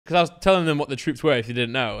because I was telling them what the troops were if you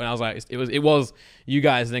didn't know, and I was like, it was you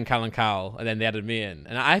guys, and then Cal and Cal, and then they added me in,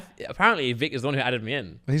 and apparently Vic is the one who added me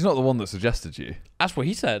in. He's not the one that suggested you. That's what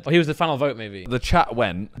he said. Or he was the final vote, maybe. The chat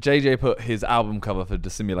went. JJ put his album cover for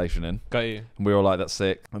Dissimulation in. Got you. And we were all like, that's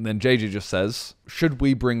sick. And then JJ just says, should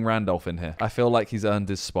we bring Randolph in here? I feel like he's earned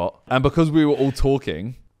his spot. And because we were all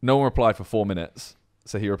talking, no one replied for 4 minutes.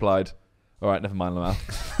 So he replied, all right, never mind, Lamar.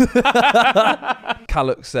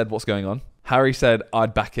 Callux said, what's going on? Harry said,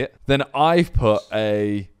 I'd back it. Then I've put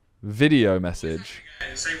a video message.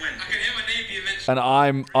 Say when. I can hear my name being mentioned.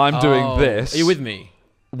 And I'm doing this. Are you with me?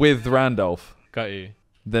 With Randolph. Got you.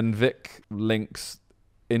 Then Vic links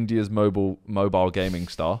India's mobile gaming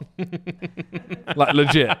star. Like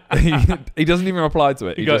legit. He doesn't even reply to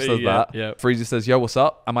it. He just says that. Yeah. Freezy says, yo, what's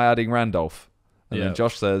up? Am I adding Randolph? And then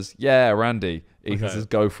Josh says, yeah, Randy. Ethan says,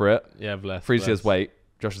 go for it. Yeah, bless. Freezy says, wait.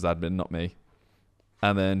 Josh is admin, not me.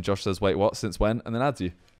 And then Josh says, wait, what? Since when? And then adds you.